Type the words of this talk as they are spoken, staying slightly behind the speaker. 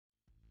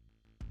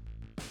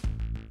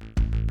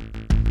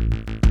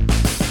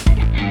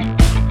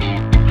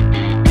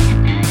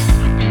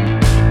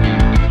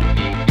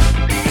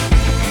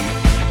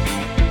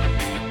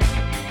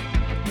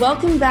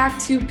Welcome back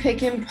to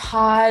Pick and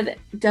Pod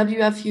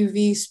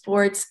WFUV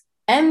Sports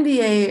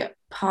NBA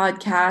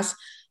podcast.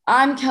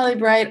 I'm Kelly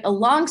Bright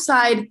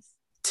alongside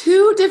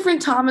two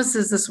different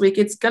Thomases this week.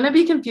 It's going to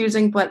be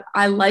confusing, but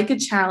I like a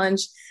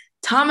challenge.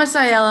 Thomas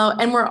Aiello,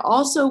 and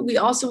we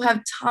also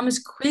have Thomas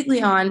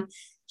Quigley on.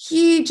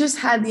 He just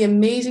had the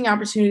amazing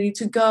opportunity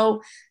to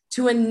go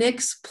to a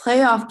Knicks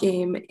playoff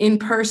game in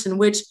person,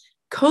 which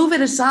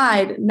COVID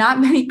aside, not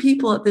many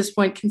people at this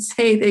point can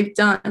say they've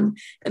done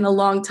in a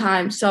long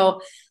time. So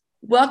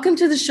welcome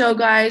to the show,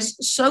 guys.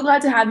 So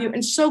glad to have you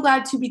and so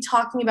glad to be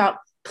talking about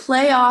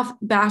playoff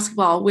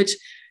basketball, which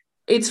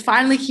it's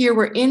finally here.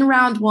 We're in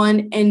round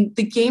one and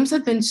the games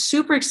have been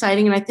super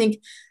exciting. And I think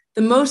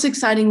the most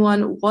exciting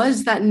one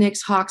was that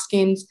Knicks-Hawks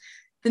games.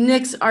 The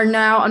Knicks are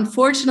now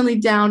unfortunately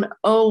down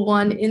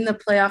 0-1 in the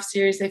playoff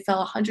series. They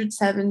fell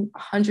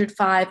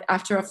 107-105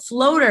 after a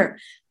floater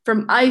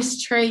from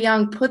Ice Trae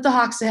Young put the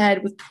Hawks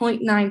ahead with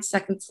 0.9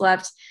 seconds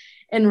left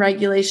in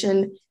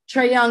regulation.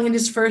 Trae Young in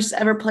his first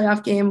ever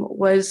playoff game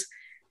was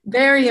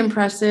very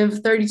impressive.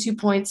 32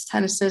 points,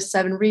 10 assists,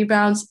 7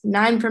 rebounds,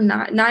 9 for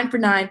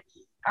 9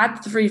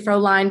 at the free throw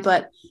line.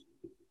 But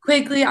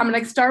quickly, I'm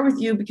going to start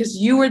with you because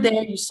you were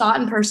there. You saw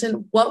it in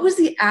person. What was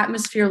the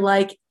atmosphere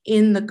like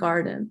in the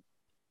Garden?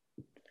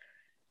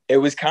 It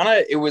was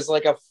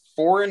like a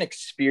foreign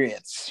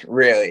experience,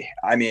 really.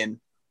 I mean,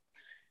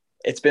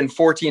 it's been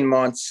 14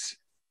 months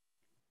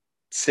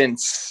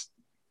since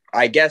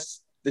I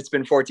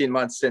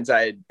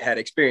had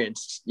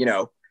experienced,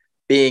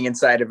 being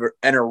inside of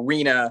an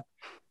arena,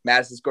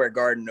 Madison Square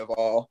Garden of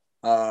all,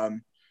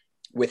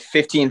 with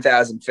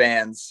 15,000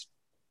 fans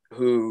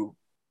who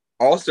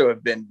also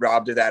have been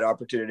robbed of that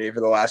opportunity for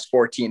the last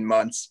 14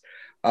 months.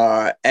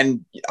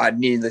 And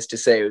needless to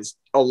say, it was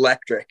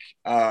electric.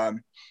 So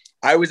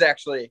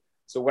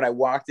when I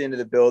walked into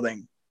the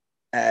building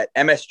at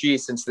MSG,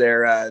 since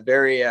they're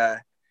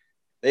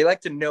they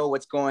like to know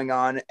what's going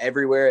on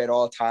everywhere at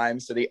all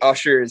times. So the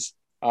ushers,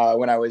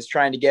 when I was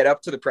trying to get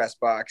up to the press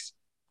box,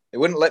 they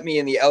wouldn't let me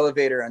in the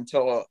elevator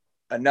until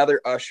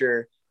another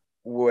usher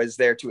was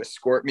there to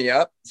escort me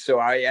up. So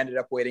I ended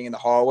up waiting in the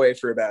hallway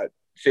for about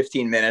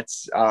 15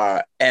 minutes.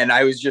 And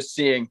I was just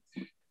seeing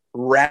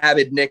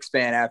rabid Knicks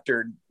fan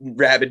after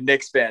rabid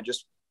Knicks fan,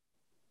 just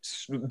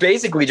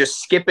basically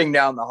just skipping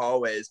down the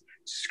hallways,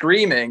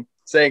 screaming,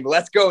 saying,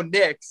 "Let's go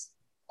Knicks."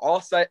 All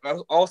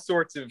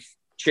sorts of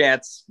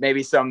chants,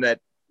 maybe some that,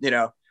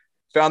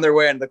 found their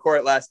way into the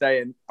court last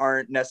night and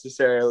aren't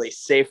necessarily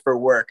safe for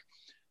work.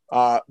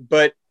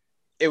 But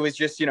it was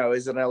just, it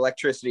was an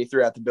electricity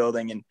throughout the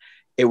building. And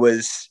it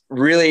was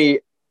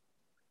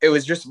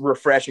just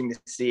refreshing to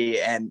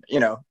see. And,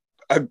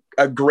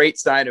 a great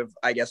sign of,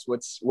 I guess,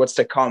 what's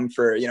to come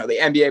for, the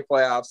NBA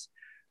playoffs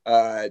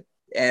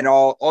and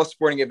all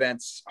sporting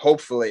events,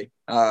 hopefully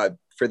for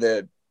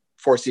the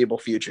foreseeable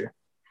future.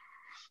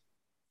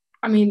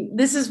 I mean,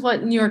 this is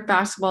what New York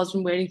basketball has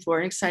been waiting for,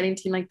 an exciting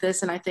team like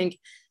this. And I think,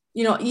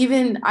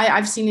 even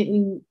I've seen it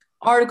in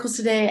articles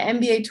today,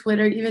 NBA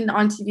Twitter, even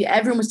on TV,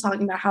 everyone was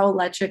talking about how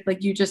electric,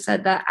 like you just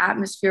said, that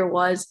atmosphere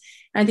was.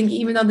 And I think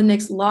even though the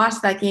Knicks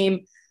lost that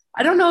game,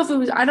 I think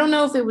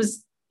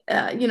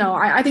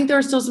there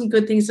were still some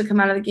good things to come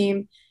out of the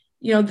game.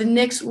 The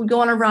Knicks would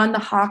go on a run. The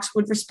Hawks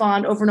would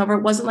respond over and over.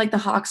 It wasn't like the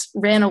Hawks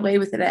ran away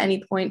with it at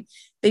any point.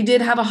 They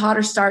did have a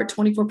hotter start,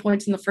 24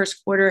 points in the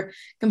first quarter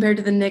compared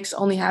to the Knicks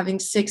only having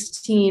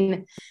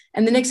 16.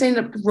 And the Knicks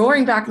ended up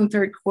roaring back in the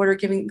third quarter,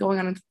 going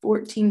on a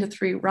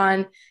 14-3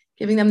 run,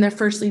 giving them their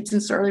first lead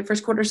since the early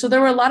first quarter. So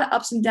there were a lot of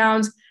ups and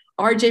downs.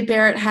 RJ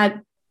Barrett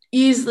had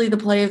easily the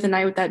play of the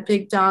night with that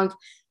big dunk.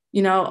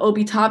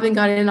 Obi Toppin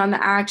got in on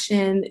the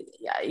action.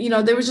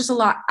 There was just a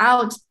lot.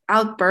 Alec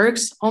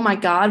Burks, oh my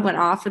God, went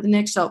off for the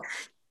Knicks. So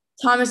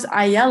Thomas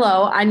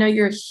Aiello, I know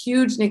you're a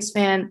huge Knicks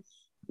fan.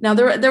 Now,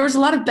 there was a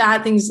lot of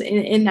bad things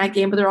in that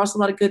game, but there are also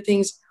a lot of good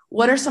things.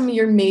 What are some of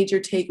your major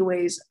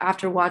takeaways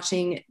after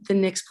watching the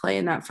Knicks play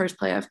in that first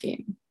playoff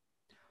game?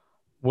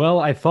 Well,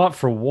 I thought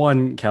for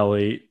one,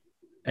 Kelly,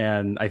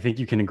 and I think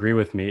you can agree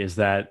with me, is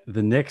that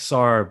the Knicks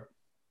are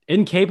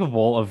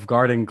incapable of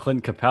guarding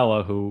Clint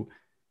Capella, who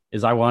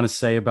is, I want to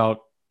say, about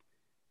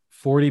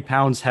 40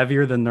 pounds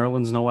heavier than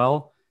Nerlens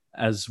Noel,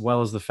 as well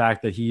as the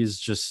fact that he's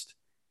just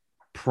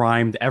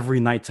primed every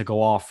night to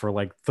go off for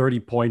like 30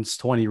 points,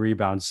 20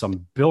 rebounds,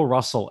 some Bill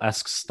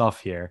Russell-esque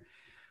stuff here.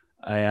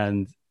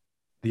 And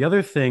the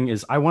other thing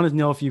is, I wanted to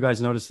know if you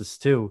guys noticed this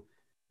too,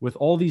 with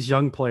all these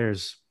young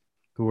players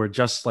who are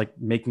just like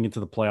making it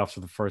to the playoffs for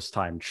the first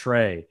time,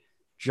 Trae,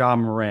 Ja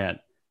Morant,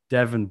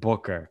 Devin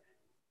Booker,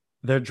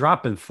 they're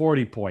dropping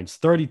 40 points,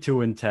 32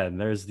 and 10.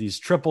 There's these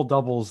triple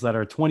doubles that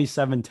are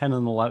 27, 10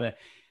 and 11.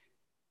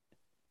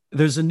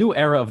 There's a new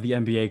era of the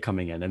NBA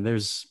coming in, and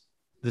there's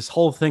this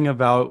whole thing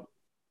about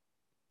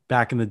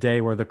back in the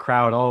day where the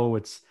crowd,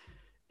 it's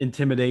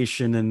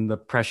intimidation and the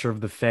pressure of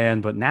the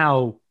fan. But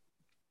now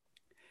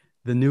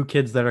the new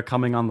kids that are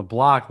coming on the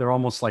block, they're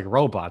almost like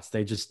robots.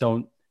 They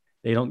don't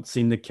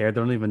seem to care.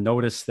 They don't even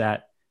notice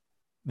that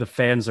the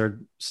fans are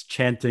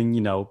chanting,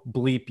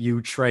 bleep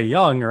you, Trae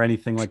Young, or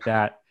anything like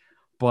that.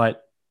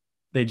 But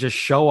they just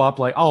show up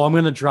like, oh, I'm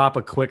going to drop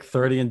a quick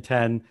 30 and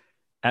 10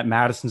 at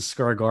Madison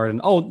Square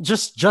Garden. Oh,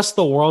 just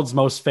the world's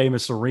most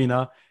famous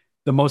arena,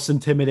 the most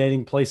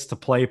intimidating place to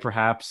play,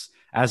 perhaps,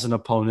 as an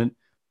opponent,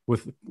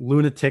 with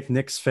lunatic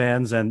Knicks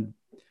fans and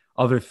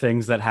other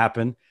things that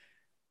happen.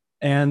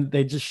 And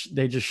they just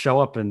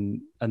show up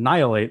and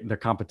annihilate their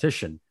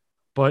competition.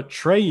 But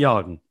Trae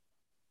Young,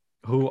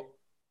 who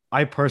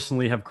I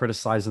personally have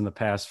criticized in the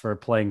past for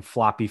playing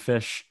floppy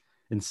fish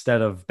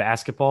instead of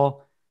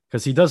basketball,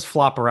 because he does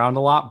flop around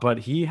a lot, but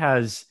he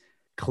has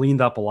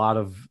cleaned up a lot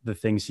of the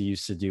things he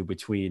used to do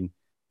between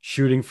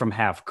shooting from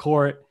half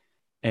court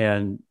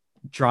and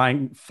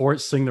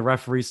forcing the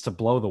referees to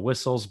blow the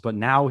whistles. But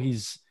now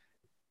he's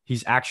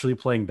actually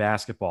playing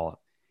basketball.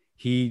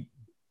 He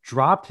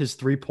dropped his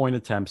 3-point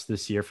attempts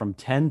this year from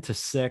 10 to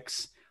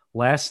 6.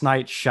 Last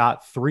night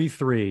shot 3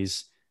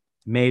 threes,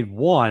 made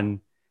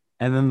 1,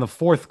 and then the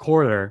fourth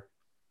quarter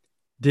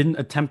didn't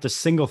attempt a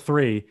single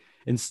 3.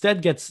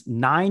 Instead gets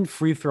 9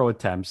 free throw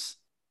attempts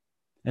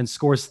and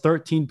scores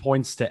 13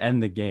 points to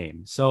end the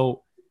game.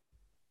 So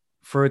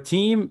for a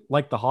team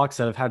like the Hawks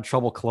that have had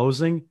trouble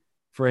closing,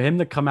 for him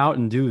to come out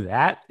and do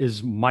that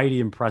is mighty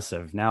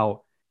impressive.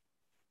 Now,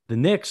 the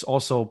Knicks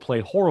also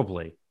play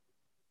horribly.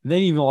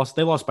 They lost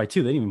by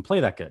 2. They didn't even play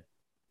that good.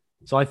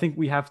 So I think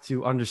we have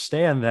to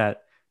understand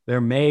that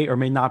there may or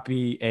may not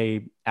be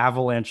a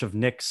avalanche of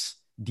Knicks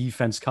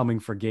defense coming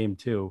for game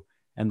 2.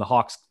 And the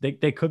Hawks,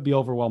 they could be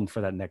overwhelmed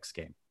for that next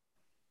game.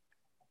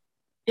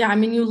 Yeah, I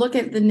mean, you look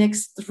at the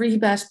Knicks' 3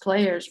 best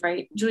players,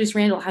 right? Julius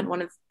Randle had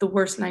one of the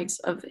worst nights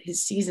of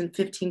his season,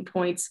 15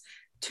 points,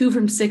 2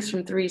 from 6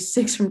 from 3,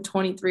 6 from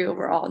 23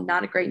 overall.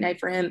 Not a great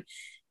night for him.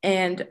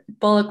 And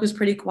Bullock was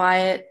pretty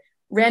quiet.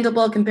 Randall,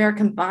 Bullock, and Bear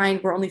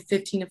combined were only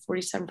 15 of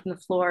 47 from the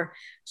floor.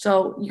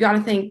 So you got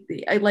to think,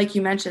 like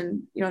you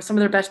mentioned, some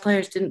of their best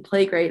players didn't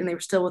play great, and they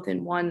were still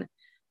within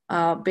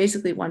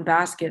basically one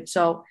basket.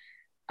 So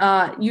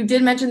you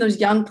did mention those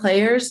young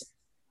players.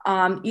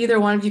 Either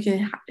one of you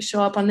can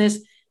show up on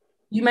this.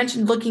 You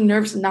mentioned looking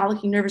nervous and not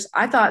looking nervous.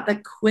 I thought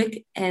that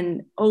Quick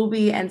and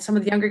Obi and some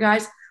of the younger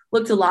guys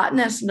looked a lot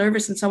less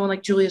nervous than someone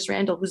like Julius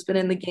Randle, who's been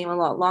in the game a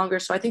lot longer.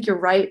 So I think you're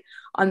right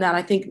on that.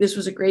 I think this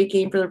was a great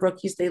game for the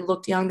rookies. They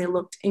looked young. They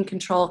looked in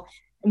control.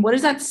 And what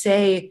does that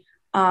say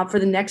for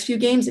the next few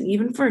games and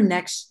even for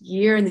next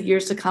year and the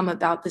years to come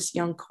about this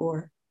young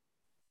core?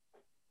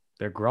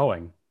 They're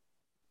growing.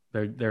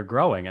 They're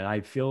growing. And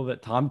I feel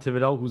that Tom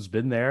Thibodeau, who's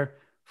been there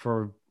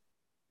for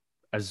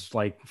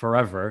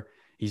forever,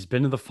 he's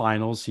been to the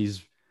finals.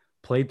 He's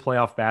played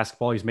playoff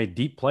basketball. He's made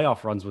deep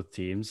playoff runs with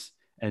teams.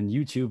 And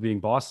you two, being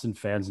Boston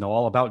fans, know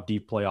all about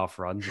deep playoff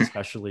runs,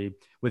 especially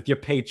with your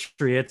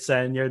Patriots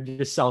and your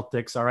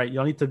Celtics. All right.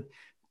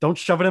 Don't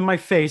shove it in my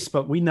face,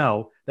 but we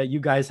know that you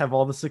guys have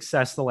all the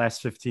success the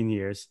last 15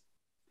 years.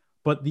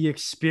 But the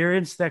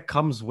experience that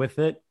comes with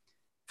it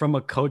from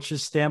a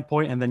coach's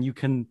standpoint, and then you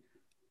can,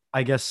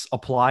 I guess,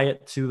 apply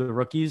it to the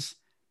rookies,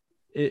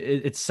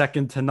 it's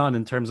second to none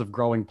in terms of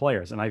growing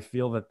players. And I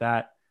feel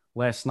that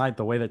last night,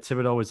 the way that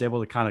Thibodeau was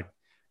able to kind of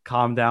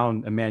calm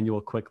down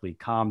Emmanuel Quickly,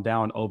 calm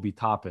down Obi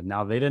Toppin.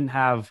 Now, they didn't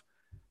have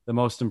the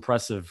most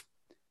impressive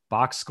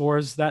box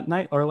scores that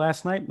night or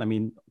last night. I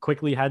mean,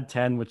 Quickly had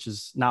 10, which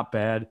is not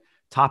bad.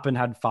 Toppin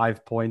had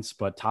 5 points,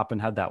 but Toppin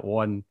had that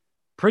one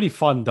pretty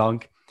fun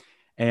dunk.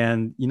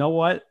 And you know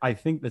what? I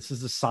think this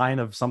is a sign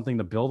of something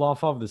to build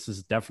off of. This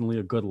is definitely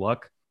a good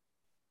look.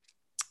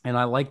 And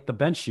I like the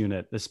bench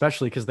unit,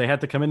 especially because they had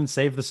to come in and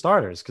save the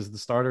starters because the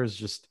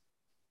starters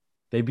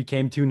they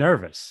became too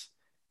nervous.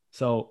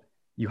 So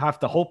you have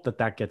to hope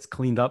that gets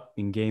cleaned up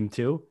in game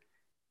 2.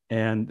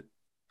 And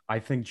I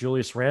think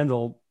Julius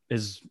Randle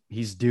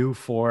he's due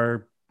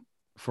for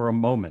a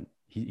moment.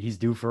 He's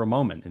due for a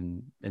moment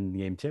in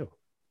game 2.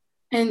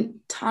 And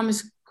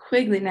Thomas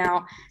Quigley,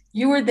 now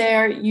you were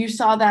there, you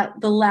saw that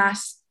the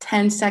last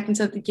 10 seconds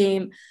of the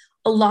game,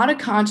 a lot of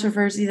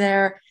controversy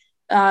there.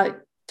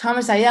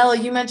 Thomas Ayala,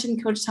 you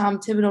mentioned Coach Tom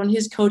Thibodeau and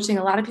his coaching,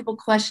 a lot of people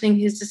questioning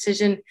his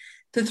decision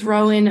to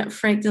throw in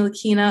Frank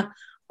Ntilikina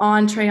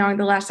on Trae Young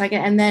the last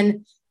second, and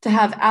then to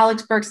have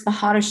Alex Burks, the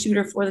hottest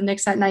shooter for the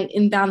Knicks that night,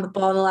 inbound the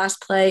ball in the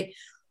last play.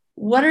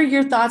 What are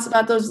your thoughts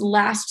about those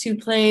last 2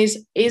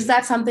 plays? Is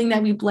that something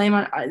that you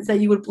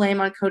would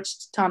blame on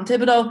Coach Tom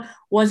Thibodeau?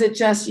 Was it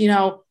just,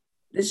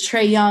 this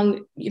Trae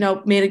Young,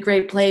 made a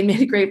great play,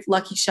 made a great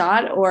lucky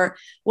shot? Or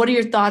what are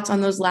your thoughts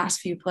on those last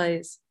few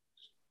plays?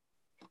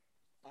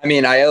 I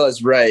mean,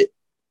 Ayala's right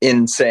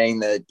in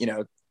saying that,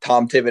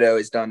 Tom Thibodeau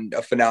has done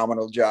a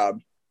phenomenal job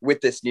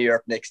with this New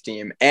York Knicks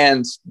team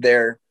and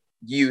their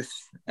youth,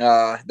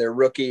 their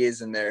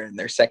rookies and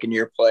their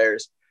second-year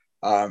players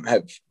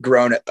have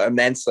grown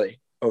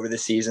immensely over the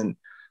season.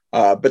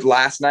 But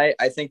last night,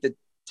 I think that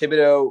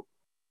Thibodeau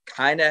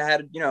kind of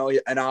had,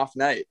 an off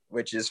night,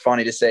 which is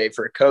funny to say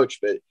for a coach,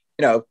 but,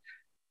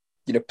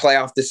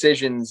 playoff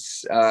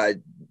decisions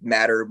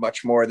matter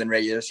much more than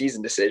regular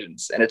season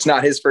decisions. And it's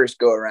not his first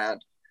go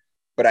around.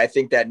 But I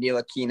think that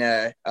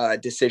Ntilikina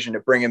decision to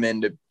bring him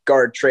in to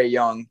guard Trae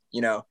Young,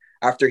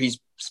 after he's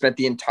spent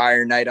the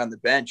entire night on the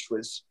bench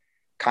was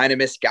kind of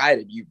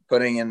misguided. You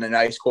putting in an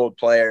ice cold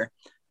player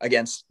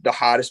against the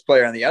hottest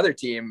player on the other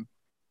team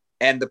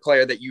and the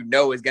player that you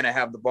know is going to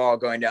have the ball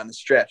going down the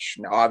stretch.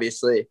 Now,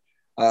 obviously,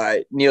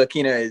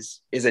 Ntilikina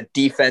is a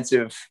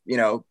defensive,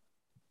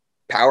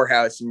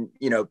 powerhouse, and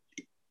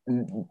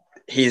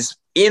he's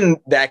in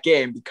that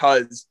game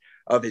because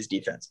of his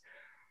defense.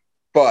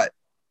 But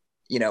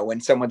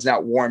when someone's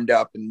not warmed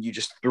up and you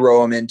just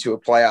throw them into a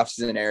playoff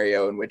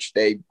scenario in which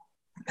they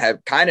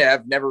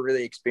have never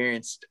really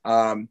experienced,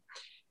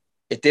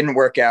 it didn't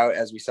work out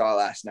as we saw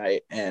last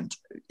night. And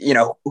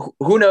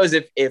who knows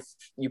if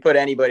you put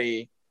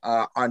anybody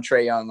on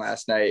Trae Young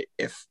last night,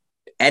 if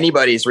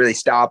anybody's really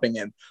stopping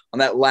him on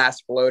that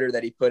last floater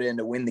that he put in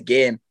to win the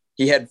game.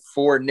 He had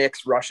 4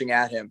 Knicks rushing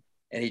at him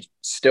and he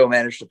still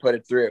managed to put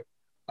it through.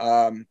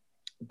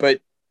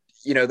 But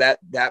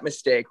that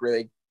mistake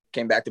really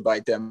came back to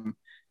bite them.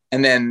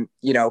 And then,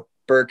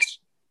 Burks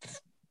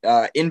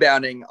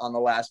inbounding on the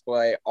last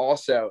play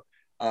also.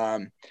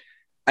 I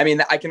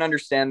can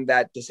understand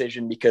that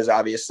decision because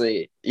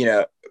obviously,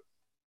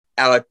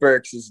 Alec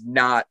Burks is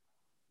not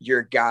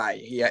your guy.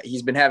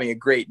 He's been having a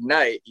great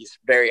night. He's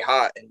very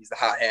hot and he's the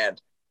hot hand,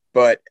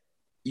 but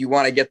you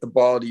want to get the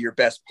ball to your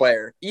best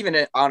player,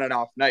 even on an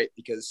off night,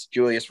 because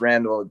Julius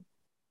Randle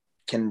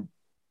can,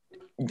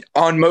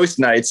 on most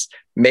nights,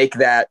 make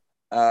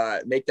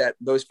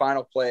those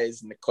final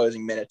plays in the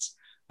closing minutes.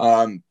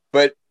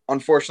 But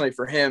unfortunately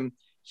for him,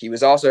 he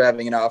was also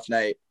having an off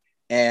night,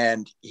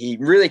 and he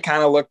really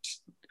kind of looked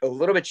a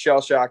little bit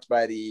shell-shocked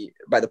by the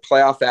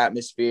playoff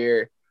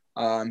atmosphere.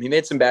 He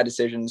made some bad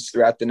decisions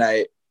throughout the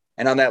night.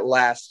 And on that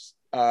last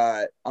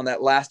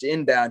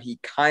inbound, he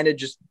kind of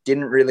just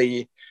didn't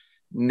really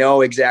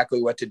know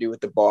exactly what to do with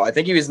the ball. I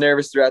think he was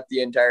nervous throughout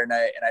the entire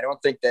night, and I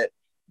don't think that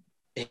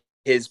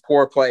his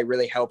poor play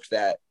really helped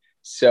that.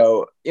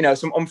 So,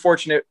 some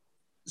unfortunate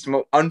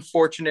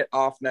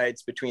off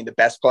nights between the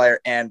best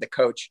player and the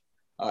coach,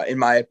 in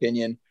my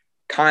opinion,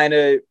 kind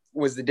of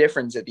was the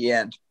difference at the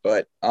end.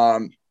 But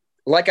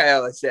like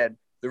I said,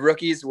 the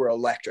rookies were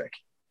electric,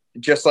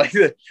 just like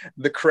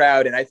the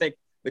crowd. And I think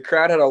the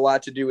crowd had a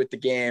lot to do with the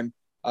game,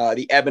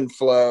 the ebb and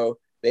flow.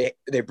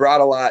 They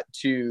brought a lot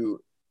to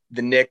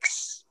the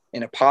Knicks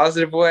in a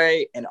positive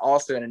way and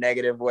also in a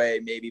negative way,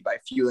 maybe by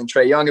fueling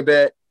Trae Young a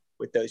bit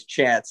with those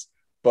chants.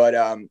 But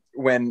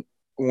when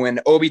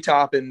Obi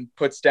Toppin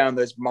puts down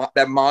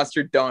that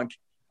monster dunk,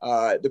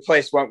 the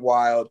place went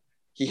wild.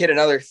 He hit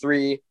another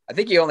 3. I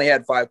think he only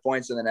had 5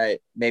 points in the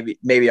night.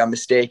 Maybe I'm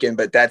mistaken,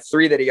 but that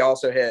 3 that he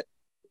also hit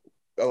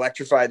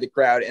electrified the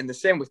crowd. And the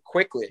same with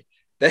Quickly.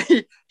 That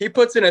he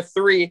puts in a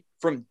 3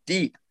 from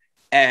deep,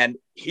 and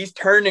he's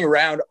turning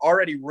around,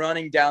 already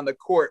running down the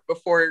court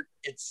before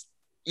it's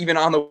even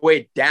on the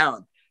way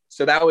down.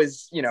 So that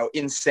was,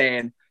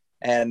 insane,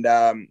 and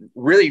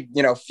really,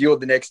 fueled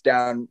the Knicks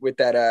down with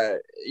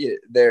that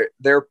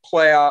their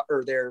playoff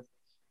or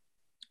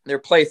their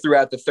play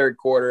throughout the third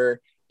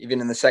quarter,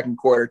 even in the second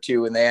quarter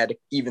too, and they had to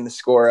even the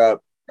score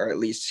up or at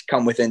least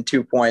come within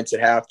 2 points at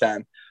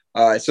halftime.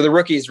 So the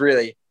rookies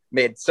really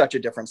made such a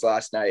difference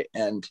last night,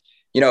 and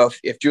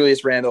if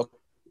Julius Randle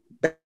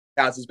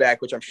bounces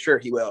back, which I'm sure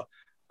he will,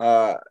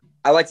 I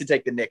like to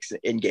take the Knicks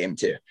in game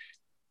 2.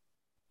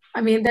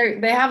 I mean,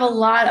 they have a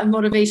lot of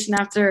motivation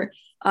after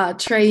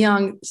Trae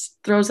Young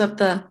throws up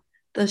the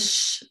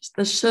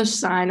shush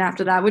sign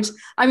after that, which,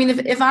 I mean,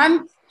 if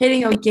I'm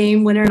hitting a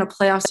game winner in a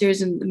playoff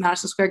series in the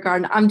Madison Square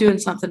Garden, I'm doing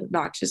something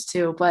obnoxious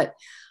too. But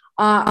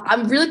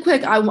I'm really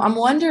quick. I'm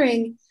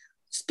wondering,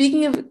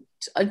 speaking of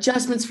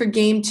adjustments for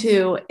game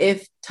 2,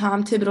 if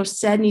Tom Thibodeau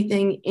said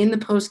anything in the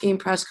post-game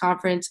press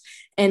conference.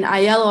 And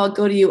Aiello, I'll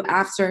go to you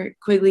after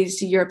quickly to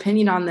see your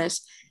opinion on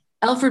this.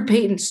 Elfrid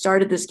Payton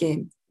started this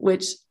game,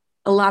 which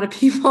a lot of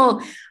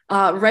people,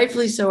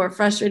 rightfully so, are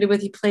frustrated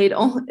with. He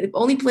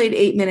only played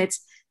 8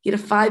 minutes. He had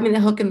a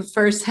 5-minute hook in the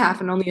first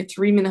half and only a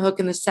 3-minute hook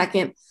in the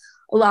second.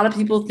 A lot of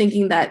people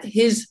thinking that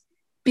his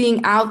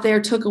being out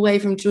there took away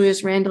from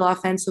Julius Randle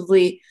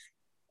offensively.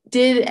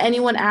 Did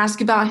anyone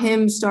ask about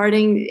him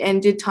starting,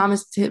 and did Tom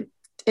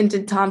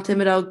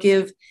Thibodeau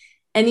give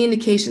any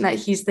indication that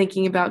he's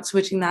thinking about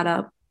switching that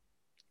up?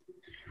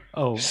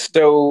 Oh,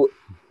 so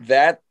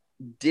that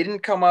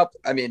didn't come up.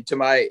 I mean,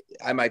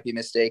 I might be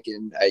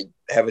mistaken. I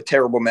have a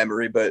terrible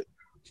memory, but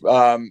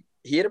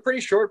he had a pretty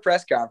short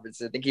press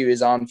conference. I think he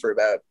was on for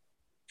about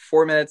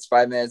 4 minutes,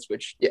 5 minutes,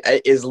 which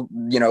is,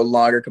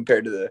 longer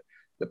compared to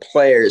the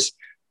players.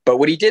 But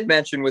what he did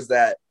mention was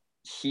that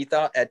he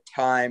thought at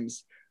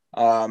times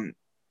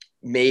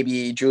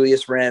maybe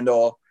Julius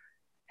Randle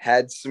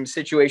had some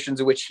situations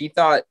in which he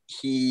thought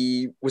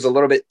he was a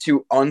little bit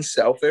too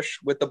unselfish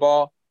with the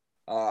ball.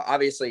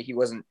 Obviously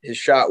his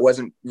shot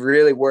wasn't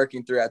really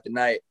working throughout the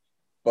night,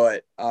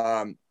 but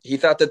he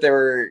thought that there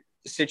were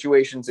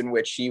situations in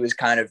which he was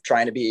kind of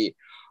trying to be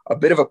a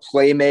bit of a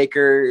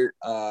playmaker,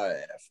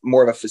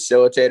 more of a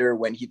facilitator,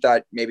 when he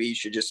thought maybe he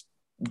should just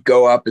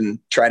go up and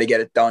try to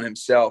get it done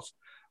himself.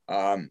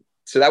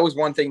 So that was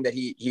one thing that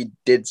he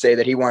did say,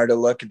 that he wanted to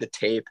look at the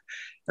tape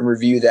and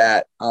review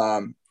that.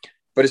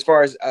 But as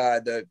far as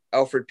the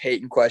Elfrid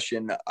Payton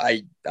question,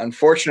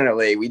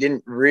 unfortunately we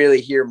didn't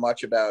really hear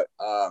much about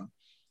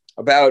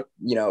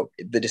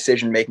the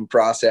decision making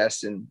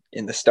process in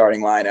the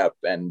starting lineup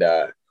and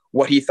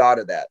what he thought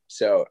of that.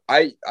 So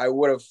I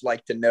would have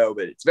liked to know,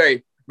 but it's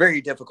very,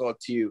 very difficult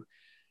to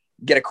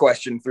get a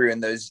question through in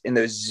those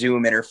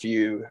Zoom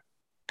interview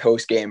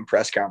post game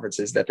press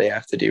conferences that they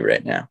have to do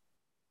right now.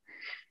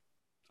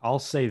 I'll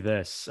say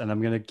this, and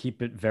I'm going to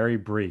keep it very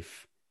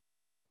brief.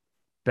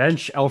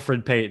 Bench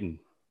Elfrid Payton.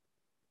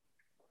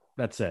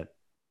 That's it.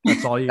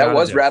 That's all you got to do. That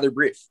was rather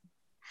brief.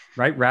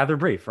 Right? Rather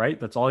brief, right?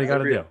 That's all you got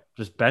to do.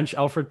 Just bench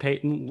Elfrid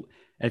Payton.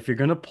 And if you're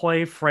going to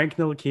play Frank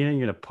Ntilikina, you're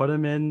going to put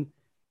him in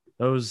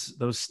those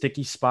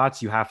sticky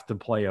spots. You have to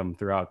play him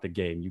throughout the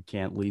game. You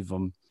can't leave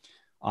him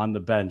on the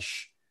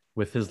bench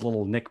with his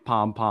little Nick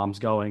pom-poms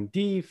going,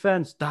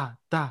 defense,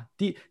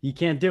 You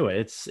can't do it.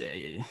 It's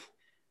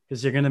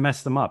because you're going to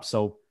mess them up.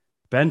 So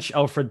bench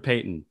Elfrid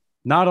Payton.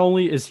 Not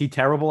only is he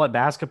terrible at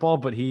basketball,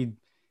 but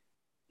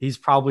he's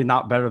probably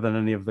not better than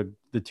any of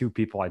the two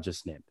people I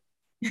just named.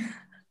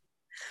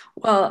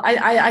 Well,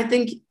 I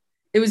think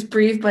it was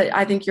brief, but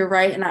I think you're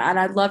right. And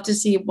I'd love to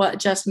see what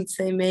adjustments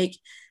they make.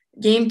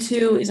 Game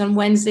 2 is on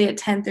Wednesday at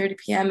 10:30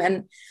 p.m.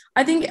 And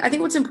I think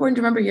what's important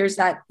to remember here is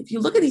that if you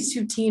look at these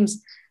two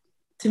teams,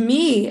 to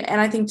me,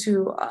 and I think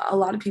to a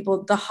lot of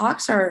people, the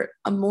Hawks are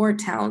a more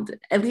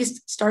talented, at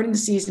least starting the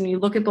season. You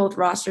look at both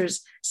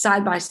rosters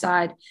side by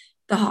side,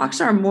 the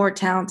Hawks are a more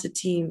talented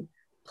team,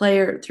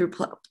 player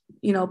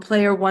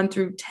 1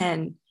 through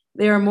 10.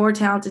 They are a more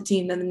talented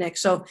team than the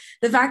Knicks. So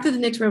the fact that the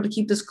Knicks were able to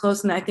keep this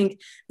close, and I think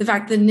the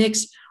fact that the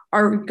Knicks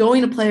are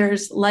going to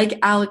players like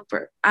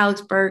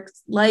Alex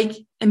Burks, like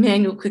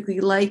Emmanuel Quickley,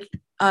 like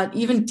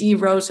even D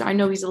Rose. I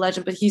know he's a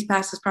legend, but he's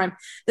past his prime.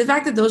 The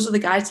fact that those are the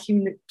guys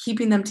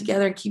keeping them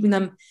together and keeping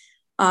them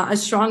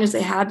as strong as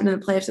they have been in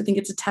the playoffs, I think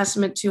it's a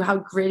testament to how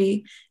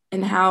gritty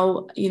and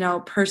how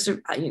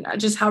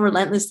just how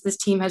relentless this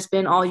team has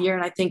been all year.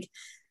 And I think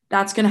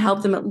that's going to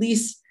help them at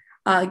least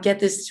get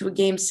this to a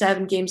game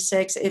 7, game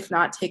 6, if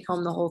not take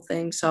home the whole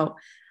thing. So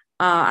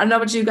I don't know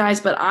about you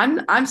guys, but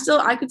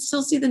I could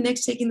still see the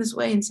Knicks taking this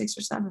away in 6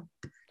 or 7.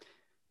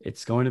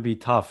 It's going to be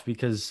tough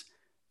because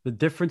the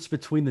difference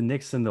between the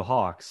Knicks and the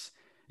Hawks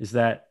is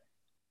that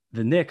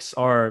the Knicks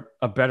are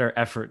a better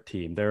effort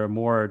team. They're a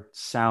more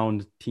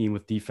sound team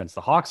with defense.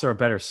 The Hawks are a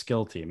better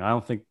skill team. I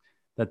don't think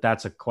that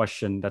that's a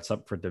question that's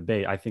up for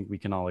debate. I think we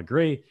can all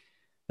agree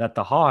that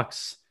the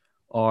Hawks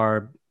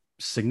are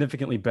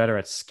significantly better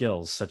at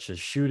skills such as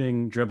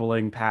shooting,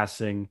 dribbling,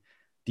 passing,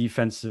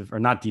 offensive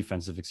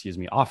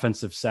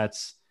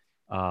sets,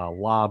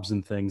 lobs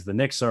and things. The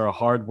Knicks are a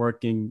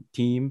hardworking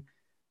team.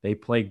 They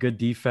play good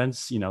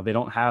defense. They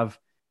don't have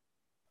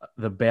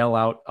the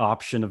bailout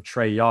option of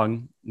Trae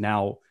Young.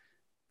 Now,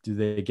 do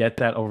they get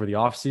that over the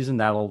offseason?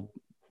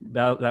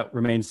 That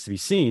remains to be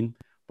seen,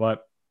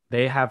 but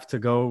they have to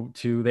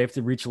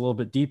reach a little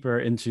bit deeper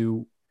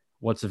into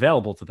what's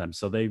available to them.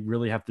 So they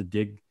really have to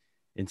dig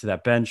into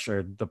that bench,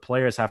 or the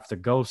players have to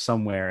go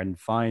somewhere and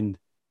find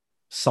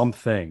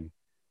something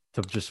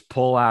to just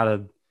pull out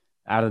of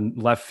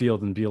left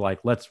field and be like,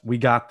 we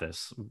got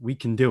this, we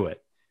can do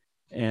it.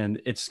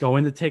 And it's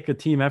going to take a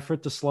team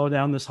effort to slow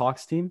down this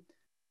Hawks team.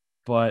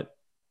 But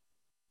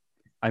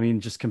I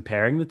mean, just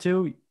comparing the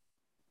two,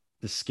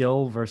 the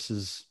skill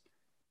versus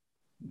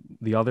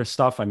the other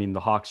stuff, I mean,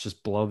 the Hawks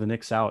just blow the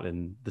Knicks out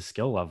in the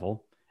skill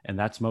level. And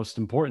that's most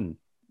important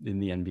in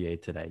the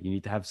NBA today. You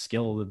need to have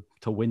skill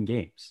to win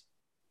games.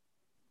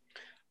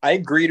 I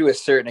agree to a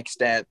certain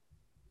extent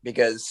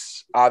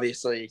because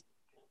obviously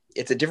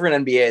it's a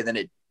different NBA than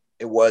it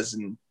was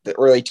in the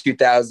early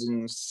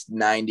 2000s,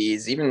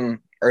 90s, even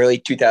early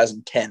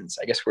 2010s.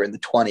 I guess we're in the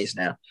 20s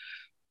now.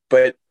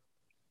 But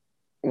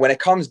when it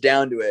comes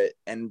down to it,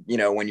 and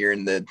when you're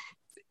in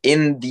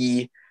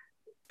the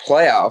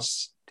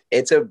playoffs,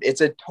 it's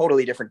a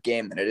totally different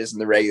game than it is in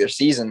the regular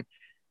season.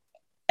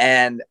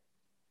 And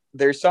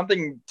there's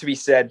something to be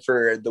said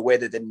for the way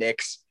that the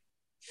Knicks'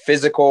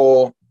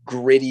 physical,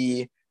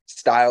 gritty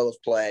style of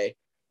play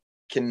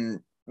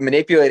can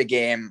manipulate a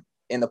game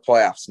in the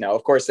playoffs. Now,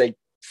 of course, they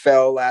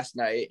fell last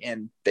night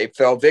and they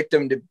fell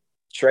victim to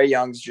Trae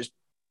Young's just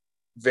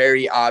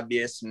very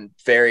obvious and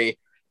very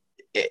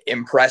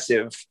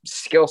impressive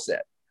skill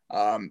set.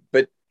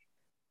 But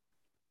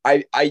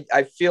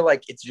I feel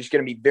like it's just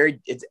going to be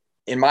it's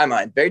in my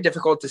mind, very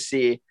difficult to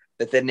see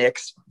that the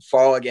Knicks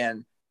fall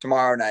again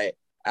tomorrow night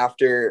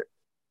after,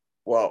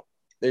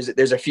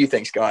 there's a few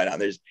things going on.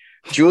 There's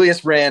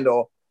Julius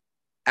Randle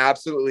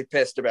absolutely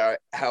pissed about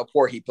how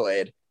poor he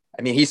played.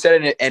 I mean, he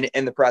said it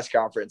in the press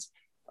conference.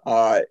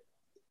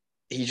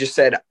 He just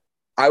said,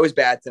 I was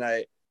bad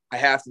tonight. I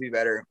have to be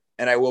better,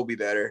 and I will be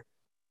better.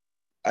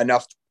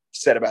 Enough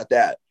said about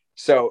that.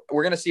 So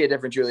we're going to see a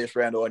different Julius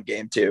Randle in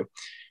game 2.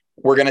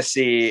 We're going to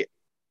see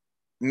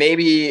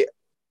maybe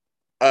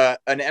an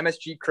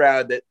MSG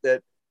crowd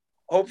that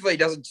hopefully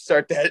doesn't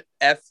start that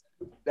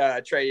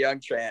Trae Young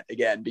chant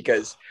again,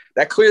 because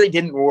that clearly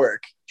didn't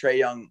work. Trae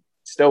Young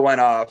still went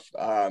off,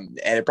 and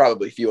it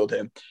probably fueled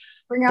him.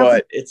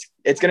 but it's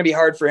going to be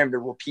hard for him to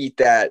repeat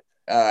that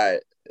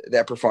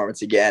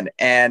performance again.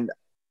 And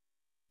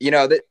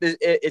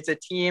it's a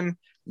team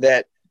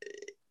that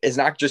is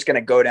not just going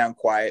to go down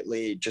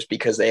quietly just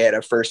because they had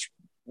a first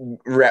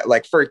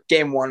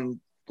game one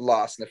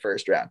loss in the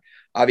first round.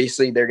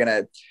 Obviously, they're going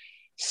to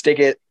stick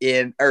to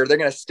it. They're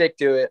going to stick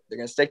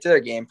to their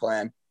game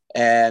plan.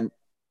 And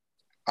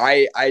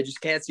I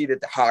just can't see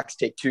that the Hawks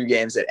take 2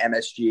 games at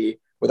MSG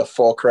with a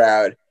full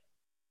crowd.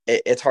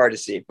 It's hard to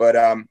see, but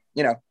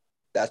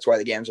that's why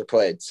the games are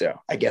played. So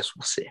I guess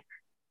we'll see.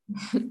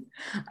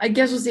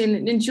 We'll see.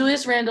 And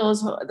Julius Randle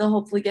they'll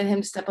hopefully get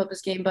him to step up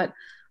his game. But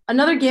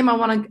another game I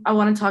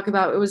want to talk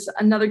about, it was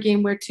another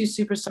game where 2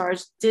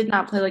 superstars did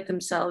not play like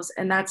themselves,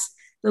 and that's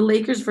the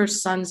Lakers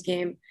versus Suns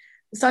game.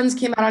 The Suns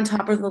came out on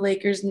top of the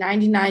Lakers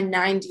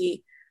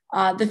 99-90.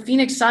 The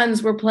Phoenix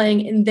Suns were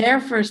playing in their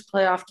first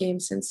playoff game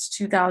since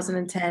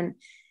 2010.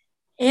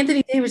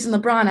 Anthony Davis and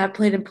LeBron have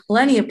played in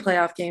plenty of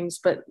playoff games,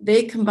 but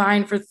they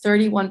combined for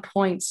 31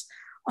 points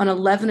on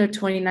 11 of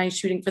 29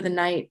 shooting for the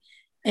night.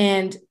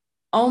 And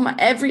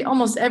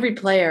almost every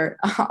player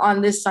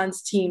on this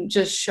Suns team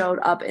just showed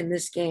up in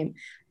this game.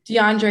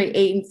 DeAndre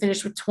Ayton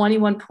finished with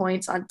 21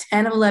 points on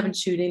 10 of 11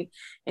 shooting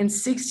and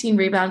 16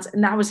 rebounds,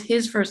 and that was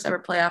his first ever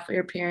playoff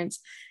appearance.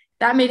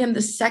 That made him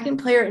the second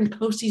player in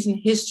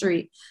postseason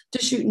history to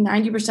shoot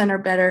 90% or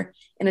better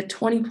in a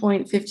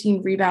 20-point,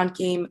 15-rebound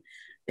game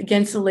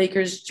against the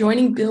Lakers,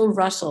 joining Bill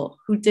Russell,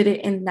 who did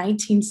it in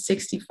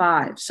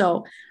 1965.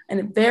 So,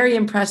 a very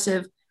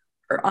impressive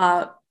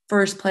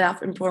first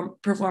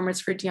playoff performance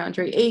for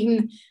DeAndre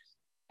Ayton.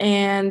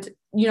 And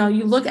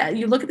you look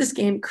at this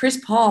game.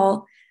 Chris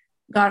Paul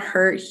got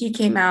hurt. He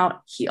came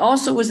out. He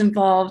also was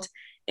involved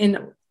in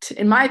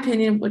my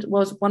opinion, which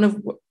was one of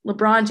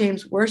LeBron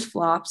James' worst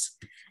flops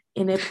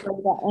in a play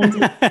that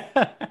ended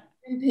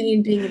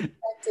campaign being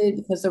infected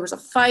because there was a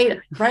fight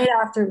right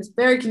after. It was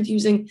very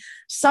confusing.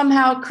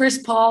 Somehow Chris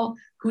Paul,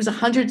 who's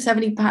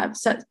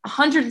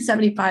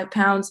 175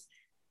 pounds,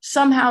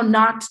 somehow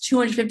knocked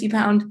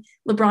 250-pound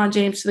LeBron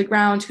James to the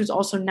ground, who's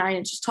also 9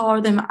 inches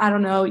taller than him. I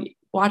don't know.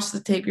 Watch the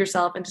tape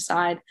yourself and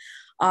decide.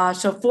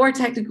 So 4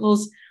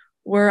 technicals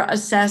were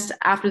assessed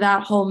after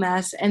that whole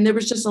mess, and there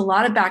was just a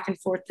lot of back and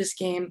forth this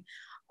game.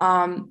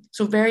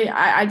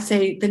 I'd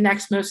say the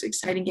next most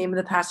exciting game of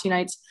the past few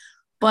nights.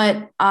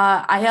 But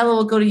Ayala,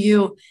 will go to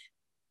you.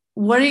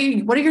 What are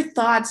your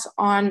thoughts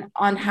on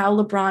how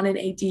LeBron and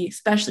AD,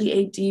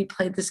 especially AD,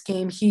 played this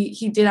game?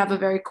 He did have a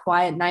very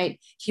quiet night.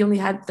 He only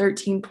had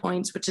 13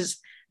 points, which is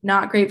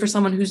not great for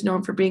someone who's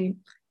known for being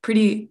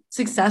pretty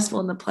successful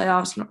in the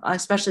playoffs,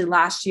 especially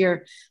last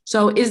year.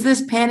 So is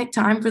this panic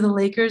time for the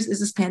Lakers? Is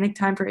this panic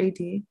time for AD?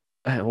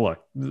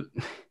 Look,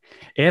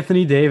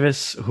 Anthony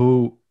Davis,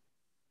 who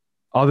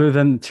other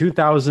than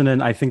 2000,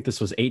 and I think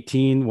this was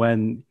 18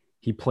 when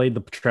he played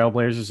the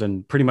Trailblazers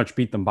and pretty much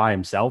beat them by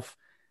himself,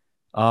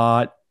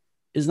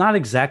 is not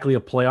exactly a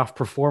playoff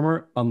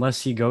performer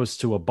unless he goes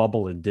to a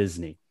bubble in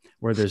Disney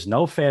where there's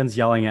no fans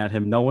yelling at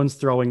him. No one's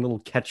throwing little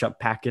ketchup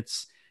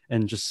packets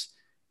and just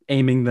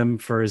aiming them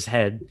for his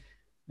head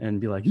and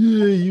be like,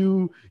 yeah,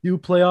 you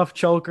playoff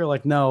choker.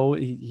 Like, no,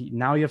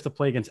 now you have to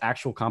play against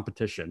actual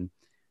competition.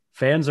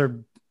 Fans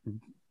are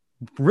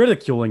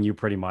ridiculing you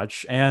pretty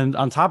much. And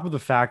on top of the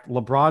fact,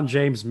 LeBron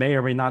James may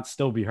or may not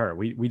still be hurt.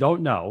 We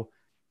don't know.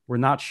 We're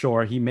not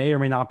sure. He may or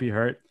may not be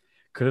hurt.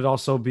 Could it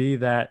also be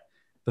that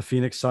the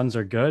Phoenix Suns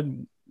are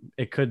good?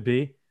 It could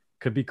be.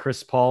 Could be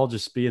Chris Paul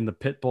just being the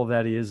pit bull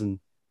that he is and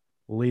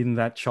leading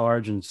that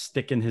charge and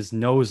sticking his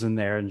nose in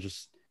there and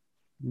just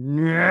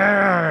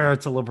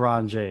to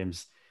LeBron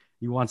James.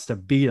 He wants to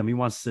beat him. He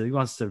wants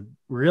to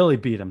really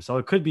beat him. So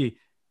it could be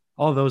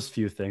all those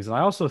few things. And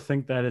I also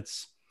think that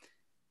it's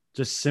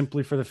just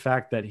simply for the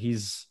fact that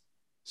he's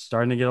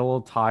starting to get a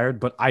little tired,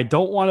 but I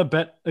don't want to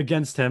bet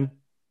against him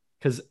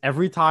because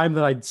every time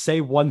that I say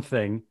one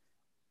thing,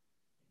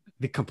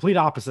 the complete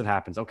opposite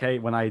happens. Okay.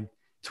 When I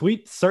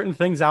tweet certain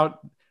things out,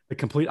 the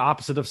complete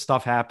opposite of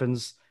stuff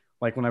happens.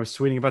 Like when I was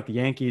tweeting about the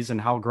Yankees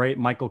and how great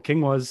Michael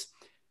King was,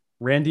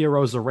 Randy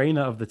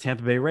Arozarena of the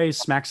Tampa Bay Rays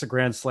smacks a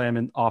grand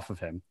slam off of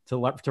him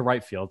to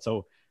right field.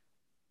 So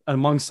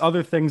amongst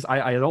other things,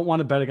 I don't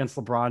want to bet against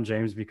LeBron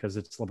James because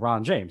it's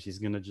LeBron James. He's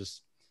going to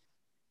just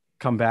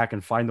come back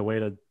and find a way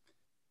to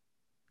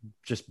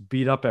just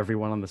beat up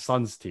everyone on the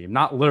Suns team.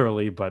 Not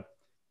literally, but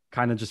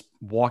kind of just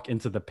walk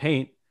into the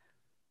paint.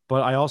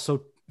 But I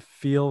also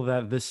feel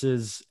that this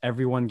is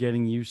everyone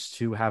getting used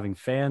to having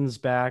fans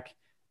back,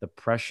 the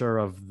pressure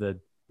of the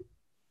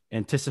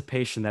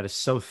anticipation that is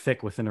so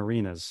thick within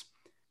arenas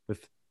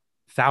with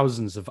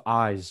thousands of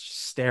eyes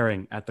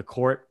staring at the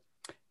court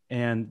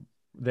and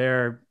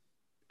their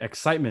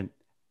excitement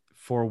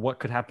for what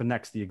could happen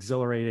next, the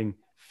exhilarating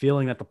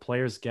feeling that the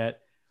players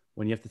get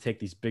when you have to take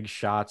these big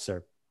shots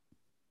or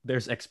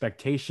there's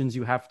expectations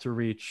you have to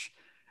reach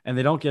and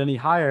they don't get any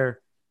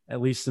higher, at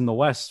least in the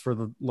West, for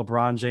the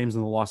LeBron James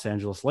and the Los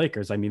Angeles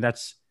Lakers. I mean,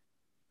 that's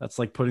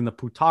like putting the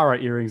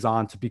Putara earrings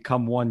on to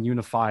become one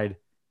unified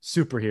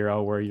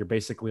superhero where you're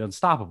basically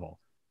unstoppable.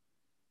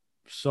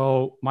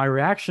 So my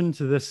reaction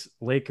to this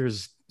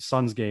Lakers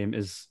Suns game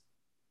is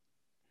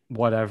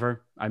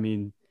whatever. I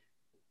mean,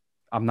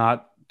 I'm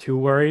not too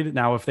worried.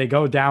 Now, if they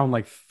go down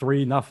like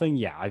 3-0,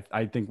 yeah,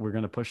 I think we're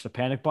gonna push the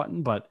panic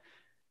button, but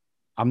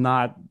I'm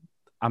not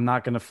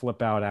gonna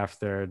flip out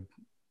after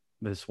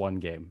this one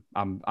game.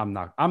 I'm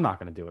not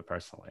gonna do it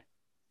personally.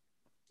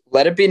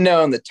 Let it be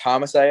known that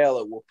Thomas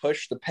Ayala will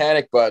push the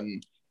panic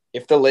button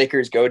if the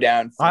Lakers go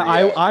down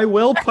 3-0. I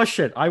will push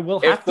it. I will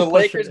have if to the push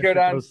Lakers it go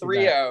down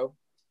 3-0,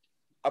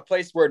 a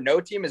place where no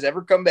team has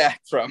ever come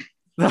back from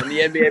in the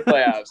NBA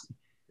playoffs,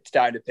 it's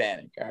time to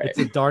panic. All right. It's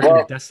a dark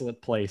and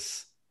desolate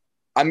place.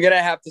 I'm going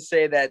to have to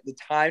say that the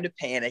time to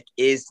panic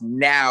is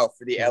now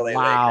for the LA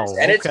Lakers.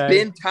 And it's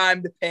been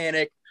time to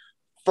panic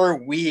for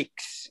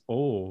weeks.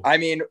 Oh. I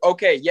mean,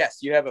 okay, yes,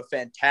 you have a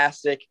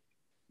fantastic,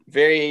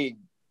 very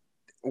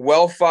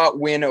well-fought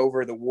win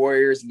over the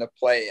Warriors in the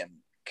play-in.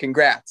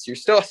 Congrats. You're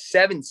still a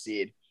 7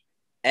 seed,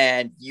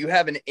 and you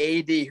have an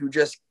AD who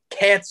just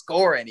can't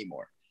score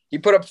anymore. He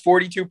put up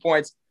 42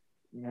 points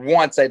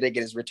once, I think,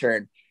 in his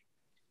return,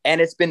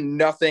 and it's been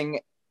nothing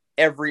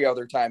every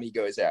other time he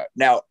goes out.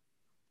 Now,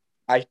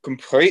 I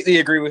completely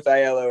agree with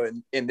Aiello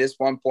in this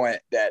one point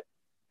that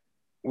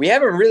we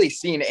haven't really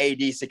seen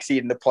AD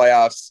succeed in the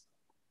playoffs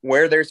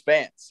where there's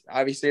fans.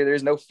 Obviously,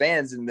 there's no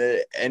fans in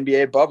the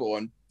NBA bubble,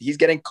 and he's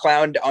getting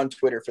clowned on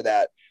Twitter for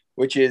that,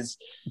 which is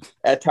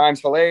at times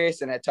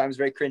hilarious and at times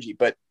very cringy.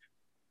 But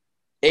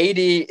AD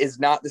is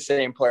not the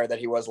same player that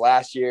he was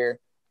last year,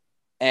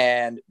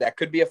 and that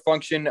could be a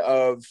function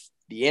of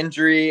the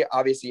injury.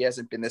 Obviously, he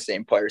hasn't been the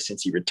same player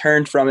since he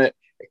returned from it.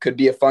 It could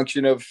be a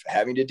function of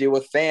having to deal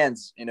with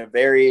fans in a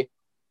very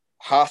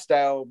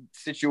hostile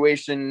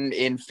situation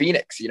in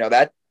Phoenix. You know,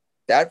 that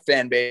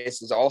fan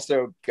base has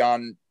also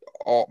gone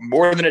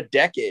more than a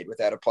decade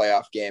without a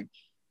playoff game.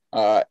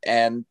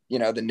 And, you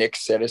know, the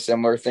Knicks said a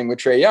similar thing with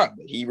Trae Young.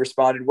 He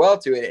responded well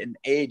to it, and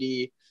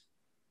AD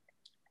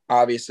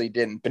obviously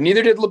didn't, but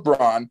neither did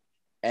LeBron.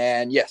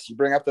 And yes, you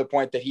bring up the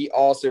point that he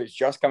also is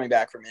just coming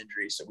back from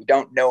injury, so we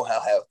don't know how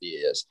healthy he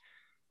is.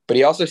 But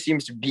he also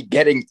seems to be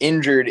getting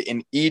injured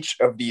in each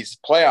of these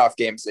playoff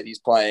games that he's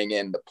playing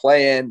in. The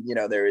play-in, you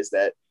know, there is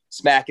that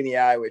smack in the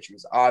eye, which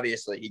was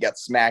obviously he got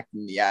smacked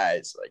in the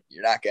eyes. Like,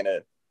 you're not going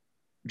to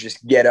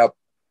just get up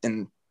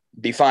and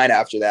be fine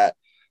after that.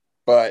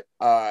 But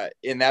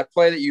in that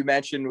play that you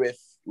mentioned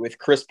with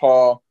Chris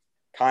Paul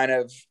kind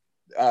of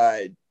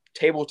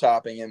table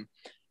topping him,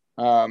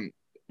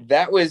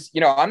 that was,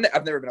 you know,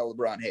 I've never been a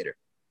LeBron hater.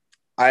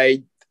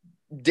 I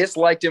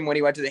disliked him when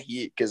he went to the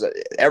Heat because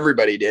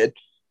everybody did.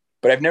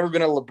 But I've never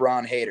been a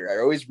LeBron hater.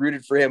 I always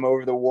rooted for him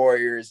over the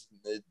Warriors in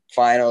the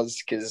finals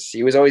because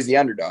he was always the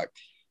underdog.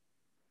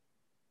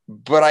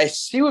 But I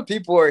see what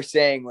people are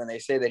saying when they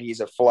say that he's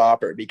a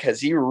flopper, because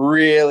he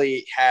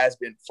really has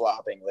been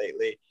flopping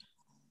lately.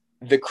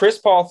 The Chris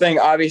Paul thing,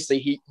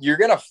 obviously, you're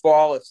going to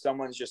fall if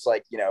someone's just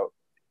like, you know,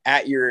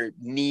 at your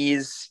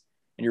knees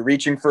and you're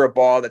reaching for a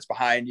ball that's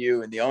behind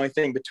you, and the only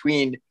thing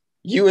between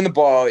you and the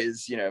ball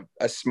is, you know,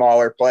 a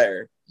smaller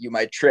player. You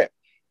might trip.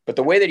 But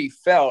the way that he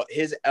fell,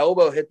 his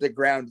elbow hit the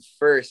ground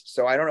first.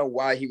 So I don't know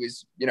why he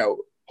was, you know,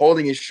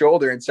 holding his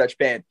shoulder in such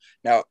pain.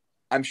 Now,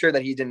 I'm sure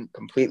that he didn't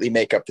completely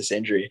make up this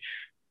injury,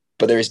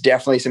 but there's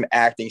definitely some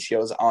acting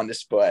skills on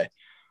display.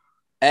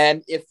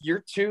 And if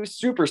you're two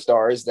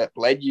superstars that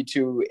led you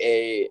to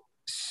a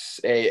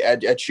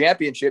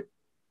championship,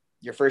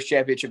 your first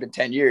championship in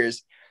 10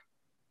 years,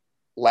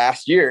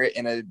 last year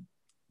in a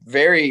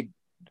very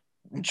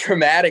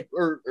dramatic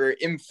or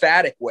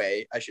emphatic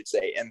way, I should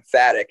say,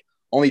 emphatic,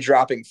 only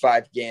dropping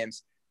 5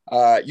 games.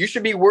 You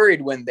should be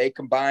worried when they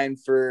combine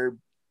for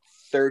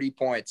 30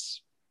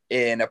 points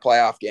in a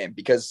playoff game,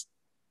 because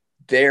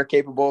they're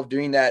capable of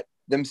doing that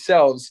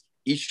themselves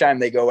each time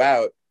they go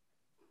out.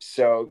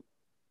 So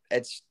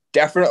it's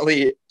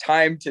definitely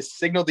time to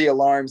signal the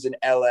alarms in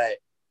LA,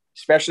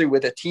 especially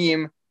with a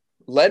team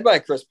led by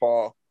Chris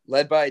Paul,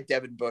 led by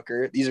Devin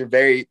Booker. These are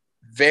very,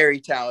 very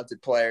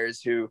talented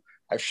players who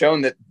have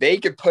shown that they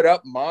could put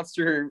up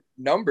monster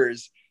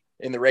numbers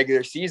in the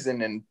regular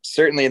season and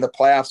certainly in the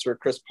playoffs for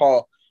Chris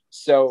Paul.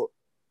 So,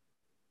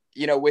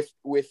 you know,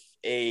 with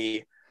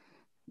a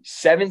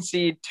 7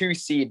 seed, 2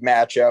 seed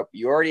matchup,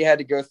 you already had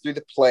to go through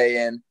the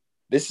play-in.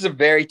 This is a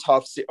very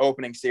tough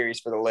opening series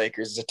for the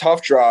Lakers. It's a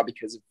tough draw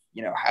because of,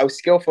 you know, how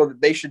skillful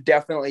that they should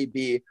definitely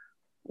be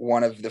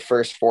one of the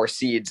first 4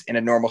 seeds in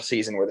a normal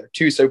season where their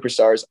 2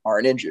 superstars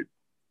aren't injured.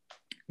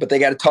 But they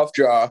got a tough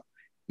draw.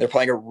 They're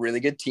playing a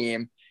really good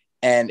team,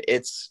 and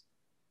it's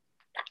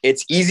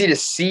easy to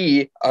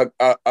see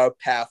a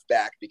path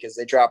back because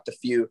they dropped a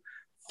few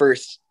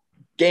first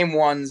game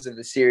ones of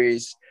the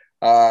series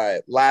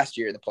last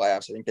year in the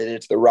playoffs. I think they did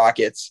it to the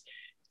Rockets,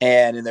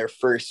 and in their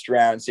first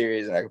round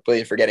series, and I'm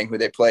completely forgetting who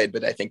they played,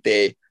 but I think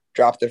they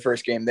dropped the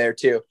first game there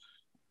too.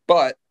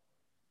 But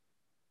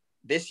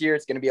this year,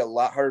 it's going to be a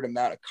lot harder to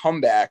mount a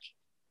comeback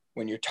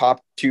when your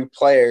top 2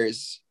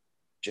 players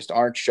just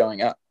aren't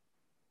showing up.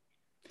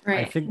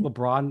 Right. I think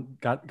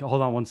LeBron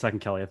hold on one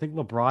second, Kelly. I think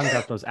LeBron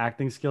got those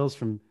acting skills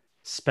from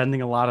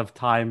spending a lot of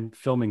time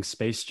filming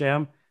Space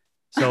Jam.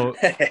 So,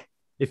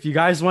 if you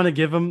guys want to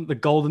give him the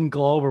Golden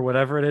Globe or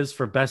whatever it is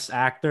for Best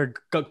Actor,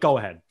 go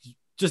ahead.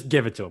 Just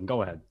give it to him.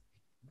 Go ahead.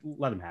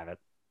 Let him have it.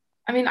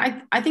 I mean,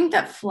 I think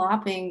that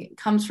flopping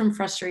comes from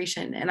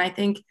frustration. And I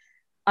think,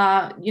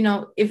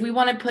 if we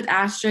want to put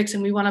asterisks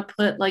and we want to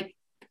put like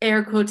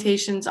air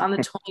quotations on the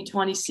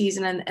 2020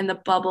 season and the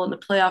bubble and the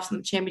playoffs and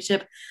the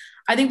championship,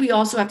 I think we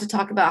also have to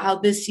talk about how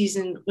this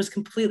season was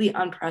completely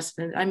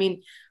unprecedented. I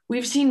mean,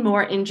 we've seen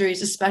more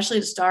injuries,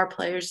 especially to star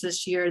players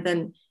this year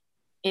than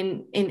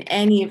in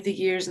any of the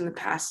years in the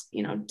past,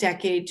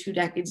 decade, 2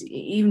 decades,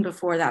 even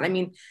before that. I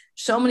mean,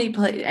 so many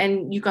play,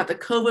 and you got the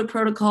COVID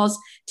protocols.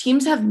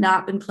 Teams have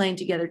not been playing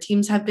together.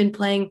 Teams have been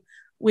playing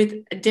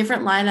with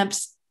different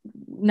lineups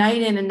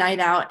night in and night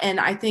out. And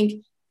I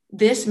think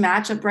this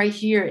matchup right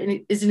here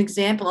is an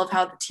example of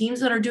how the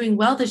teams that are doing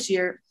well this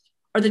year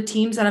are the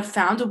teams that have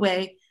found a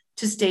way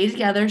to stay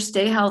together,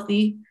 stay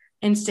healthy,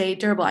 and stay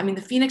durable. I mean,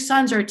 the Phoenix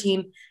Suns are a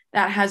team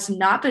that has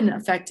not been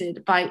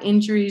affected by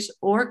injuries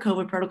or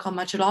COVID protocol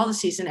much at all this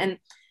season. And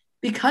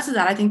because of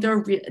that, I think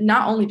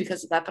not only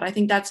because of that, but I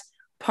think that's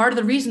part of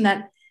the reason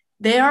that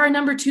they are a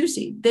number 2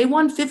 seed. They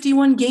won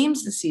 51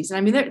 games this season.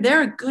 I mean,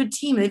 they're a good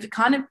team. They've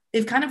kind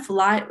of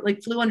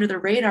flew under the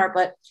radar,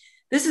 but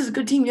this is a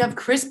good team. You have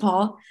Chris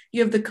Paul.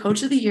 You have the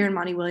coach of the year in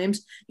Monty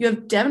Williams. You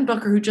have Devin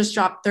Booker, who just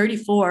dropped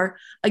 34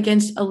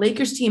 against a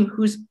Lakers team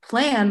whose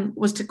plan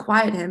was to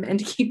quiet him and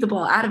to keep the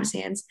ball out of his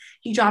hands.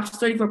 He drops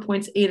 34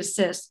 points, 8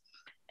 assists.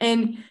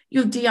 And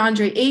you have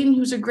DeAndre Ayton,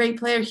 who's a great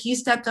player. He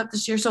stepped up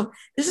this year. So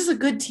this is a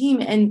good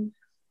team. And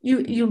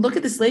you look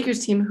at this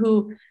Lakers team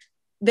who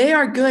they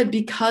are good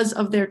because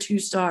of their 2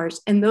 stars.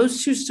 And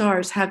those 2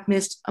 stars have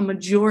missed a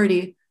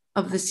majority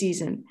of the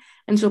season.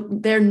 And so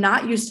they're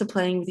not used to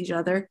playing with each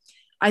other.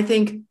 I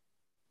think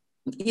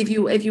if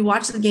you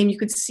watch the game, you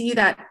could see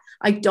that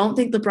I don't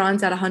think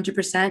LeBron's at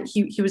 100%.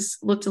 He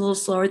looked a little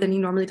slower than he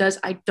normally does.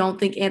 I don't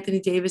think Anthony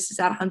Davis is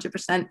at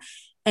 100%.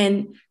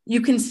 And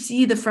you can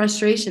see the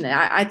frustration.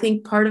 I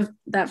think part of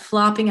that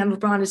flopping on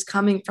LeBron is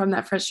coming from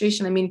that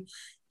frustration. I mean,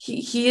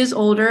 he is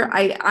older.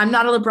 I'm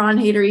not a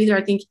LeBron hater either.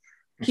 I think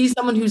he's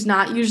someone who's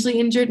not usually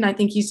injured, and I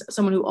think he's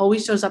someone who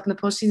always shows up in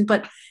the postseason.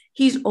 But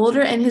he's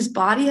older, and his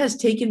body has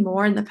taken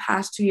more in the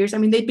past 2 years. I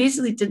mean, they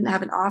basically didn't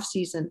have an off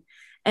season.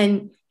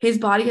 And his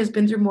body has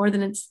been through more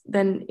than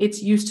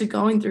it's used to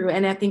going through.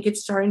 And I think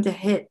it's starting to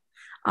hit,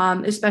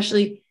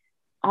 especially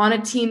on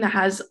a team that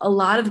has a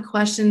lot of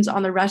questions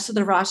on the rest of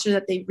the roster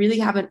that they really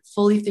haven't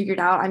fully figured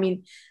out. I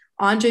mean,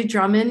 Andre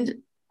Drummond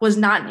was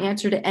not an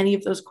answer to any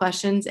of those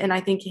questions. And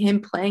I think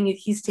him playing,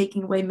 he's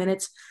taking away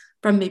minutes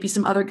from maybe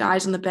some other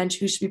guys on the bench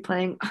who should be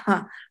playing,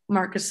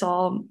 Marc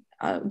Gasol,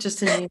 just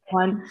to name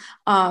one.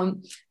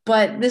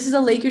 But this is a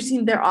Lakers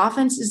team. Their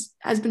offense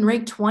has been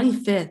ranked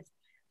 25th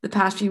the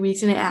past few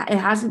weeks, and it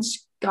hasn't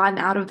gotten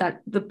out of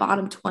the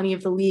bottom 20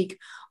 of the league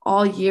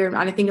all year. And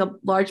I think a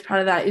large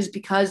part of that is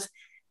because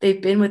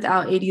they've been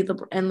without AD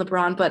and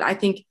LeBron. But I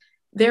think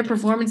their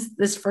performance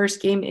this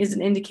first game is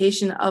an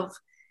indication of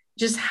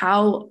just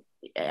how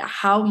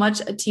much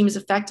a team is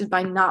affected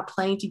by not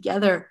playing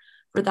together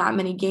for that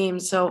many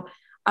games. So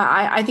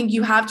I think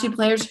you have 2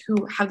 players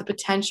who have the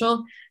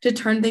potential to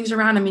turn things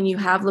around. I mean, you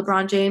have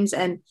LeBron James,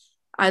 and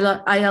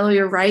Aiello,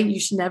 you're right. You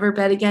should never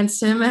bet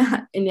against him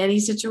in any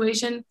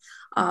situation.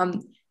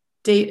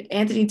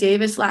 Anthony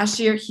Davis last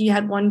year, he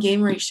had one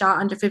game where he shot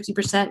under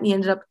 50%, and he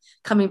ended up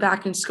coming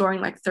back and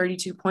scoring like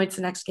 32 points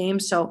the next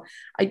game. So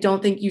I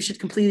don't think you should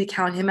completely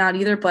count him out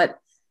either. But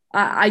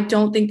I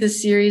don't think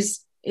this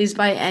series is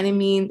by any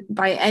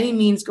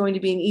means going to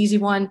be an easy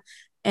one.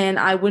 And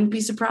I wouldn't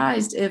be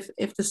surprised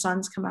if the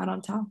Suns come out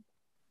on top.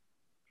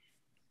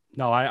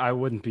 No, I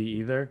wouldn't be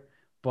either.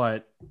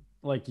 But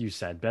like you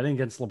said, betting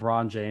against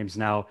LeBron James.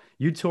 Now,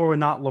 you two are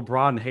not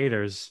LeBron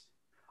haters.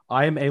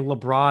 I am a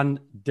LeBron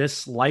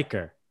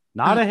disliker,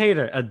 not a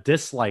hater, a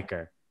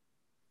disliker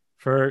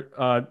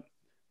for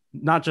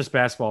not just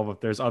basketball, but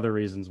there's other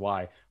reasons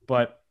why.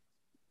 But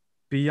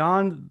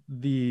beyond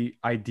the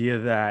idea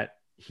that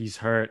he's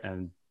hurt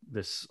and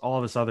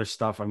all this other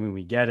stuff, I mean,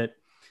 we get it.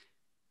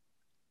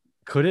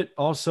 Could it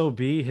also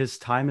be his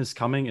time is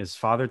coming, his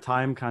father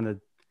time, kind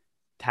of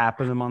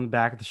tapping him on the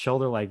back of the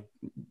shoulder, like,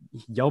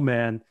 yo,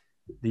 man,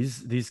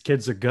 these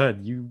kids are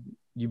good.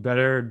 You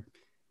better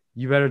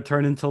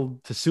turn into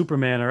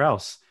Superman or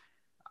else.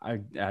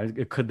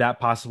 Could that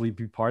possibly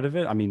be part of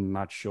it? I mean, I'm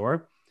not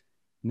sure.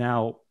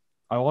 Now,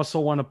 I also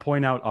want to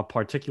point out a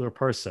particular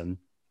person,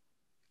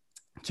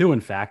 2, in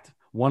fact,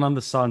 one on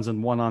the Suns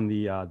and one on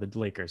the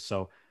Lakers.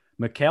 So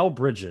Mikal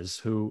Bridges,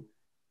 who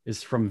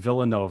is from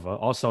Villanova.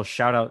 Also,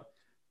 shout out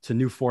to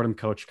new Fordham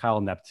coach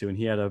Kyle Neptune.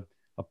 He had a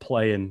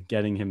play in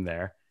getting him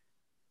there.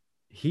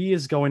 He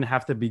is going to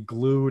have to be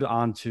glued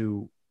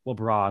onto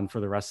LeBron for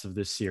the rest of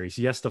this series.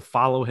 He has to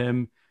follow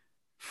him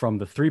from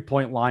the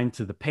 3-point line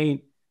to the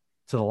paint,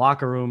 to the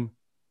locker room,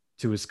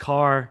 to his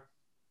car,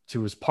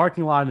 to his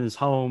parking lot in his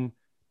home,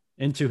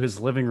 into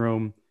his living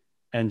room,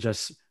 and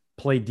just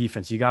play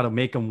defense. You got to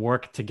make him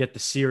work to get the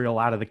cereal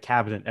out of the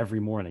cabinet every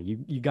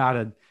morning. You got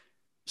to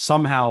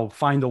somehow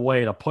find a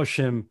way to push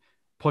him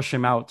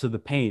out to the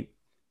paint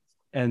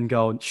and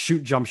go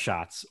shoot jump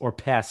shots or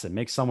pass it,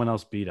 make someone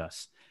else beat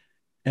us.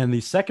 And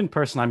the second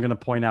person I'm going to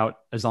point out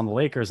is on the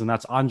Lakers, and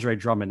that's Andre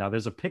Drummond. Now,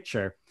 there's a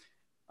picture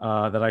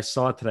that I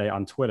saw today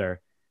on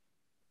Twitter.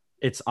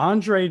 It's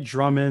Andre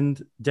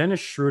Drummond, Dennis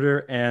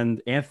Schroeder,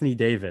 and Anthony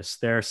Davis.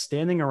 They're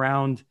standing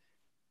around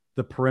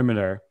the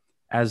perimeter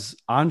as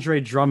Andre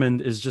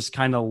Drummond is just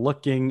kind of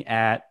looking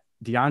at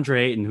DeAndre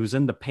Ayton, who's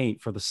in the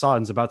paint for the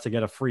Suns, about to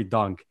get a free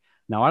dunk.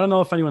 Now, I don't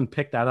know if anyone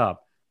picked that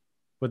up,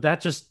 but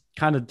that just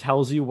kind of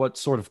tells you what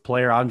sort of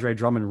player Andre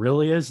Drummond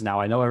really is.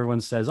 Now, I know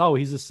everyone says, oh,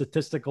 he's a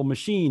statistical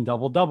machine,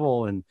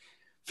 double-double, and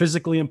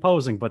physically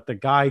imposing, but the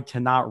guy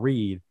cannot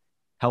read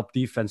help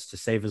defense to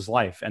save his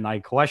life. And I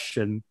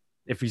question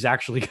if he's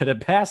actually good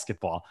at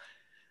basketball.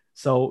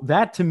 So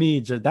that, to me,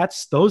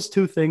 that's those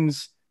two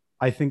things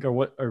I think are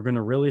what are going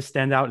to really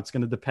stand out. It's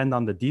going to depend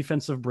on the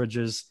defensive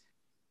bridges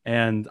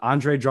and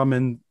Andre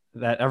Drummond,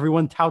 that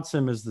everyone touts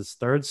him as this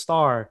third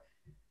star,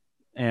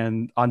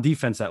 and on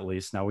defense, at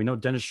least. Now, we know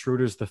Dennis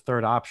Schroeder's the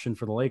third option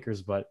for the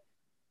Lakers, but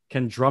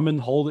can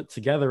Drummond hold it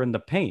together in the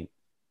paint?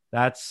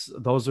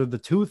 Those are the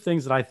two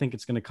things that I think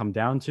it's going to come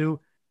down to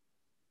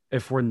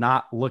if we're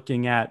not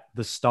looking at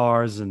the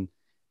stars and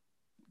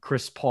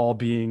Chris Paul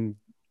being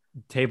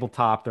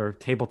tabletopped or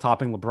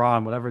tabletopping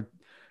LeBron, whatever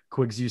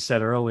Quiggs you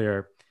said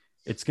earlier.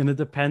 It's going to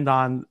depend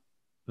on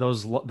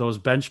those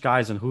bench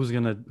guys and who's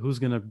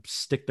gonna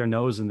stick their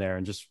nose in there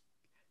and just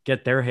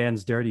get their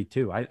hands dirty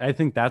too. I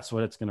think that's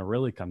what it's going to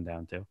really come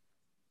down to.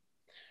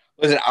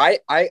 Listen,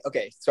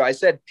 okay. So I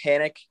said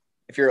panic.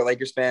 If you're a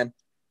Lakers fan,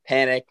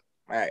 panic.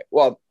 All right.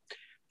 Well,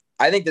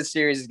 I think this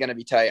series is going to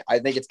be tight. I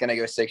think it's going to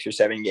go 6 or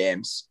 7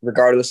 games,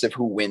 regardless of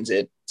who wins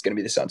it. It's going to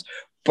be the Suns.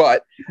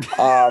 But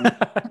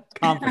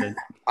confident.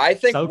 I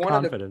think so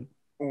confident.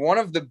 One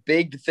of the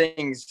big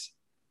things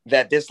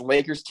that this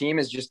Lakers team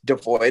is just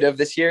devoid of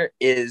this year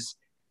is,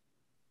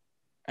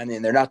 I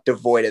mean, they're not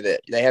devoid of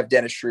it. They have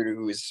Dennis Schroeder,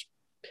 who is,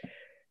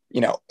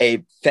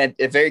 a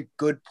very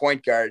good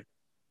point guard.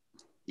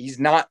 He's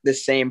not the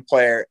same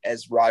player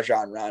as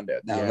Rajon Rondo.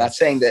 Now, yes. I'm not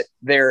saying that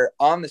they're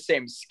on the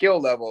same skill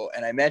level,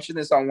 and I mentioned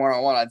this on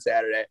one-on-one on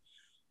Saturday.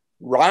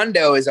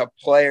 Rondo is a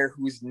player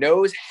who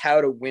knows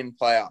how to win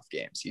playoff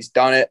games. He's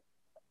done it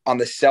on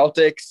the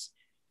Celtics,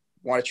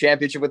 won a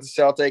championship with the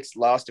Celtics,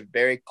 lost a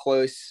very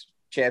close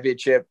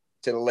championship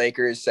to the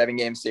Lakers,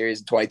 7-game series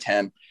in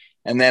 2010.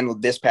 And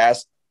then this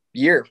past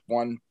year,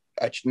 won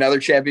another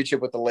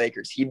championship with the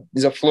Lakers. He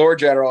is a floor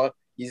general.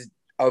 He's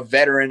a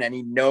veteran, and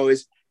he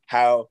knows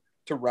how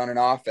to run an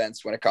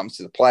offense when it comes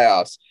to the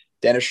playoffs.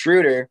 Dennis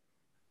Schroeder,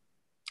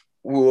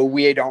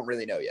 we don't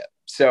really know yet.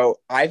 So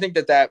I think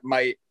that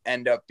might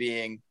end up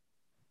being,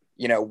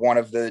 one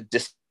of the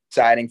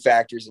deciding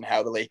factors in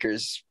how the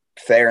Lakers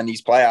fare in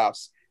these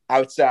playoffs,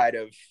 outside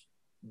of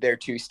their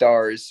 2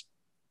 stars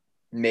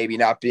maybe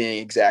not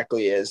being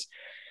exactly as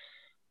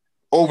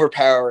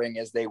overpowering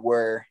as they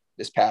were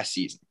this past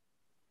season.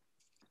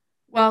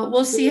 Well,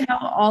 we'll see how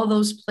all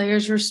those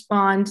players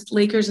respond.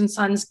 Lakers and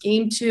Suns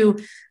game 2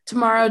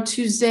 tomorrow,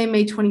 Tuesday,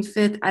 May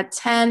 25th at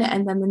 10.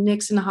 And then the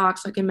Knicks and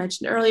Hawks, like I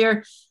mentioned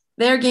earlier,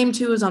 their game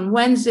 2 is on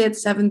Wednesday at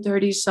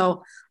 7:30.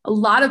 So a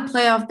lot of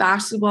playoff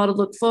basketball to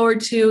look forward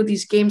to.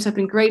 These games have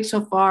been great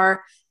so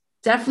far.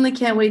 Definitely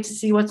can't wait to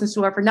see what's in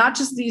store for not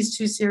just these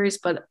 2 series,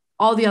 but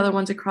all the other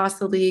ones across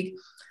the league.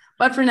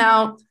 But for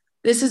now,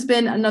 this has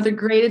been another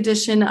great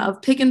edition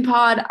of Pick and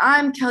Pod.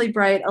 I'm Kelly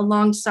Bright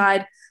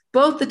alongside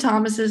both the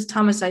Thomases,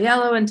 Thomas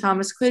Aiello and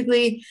Thomas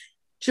Quigley.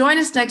 Join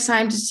us next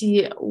time to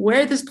see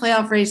where this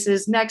playoff race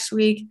is next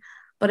week.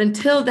 But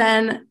until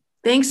then,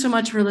 thanks so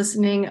much for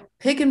listening.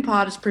 Pick and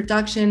Pod is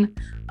production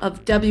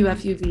of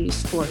WFUV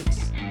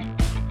Sports.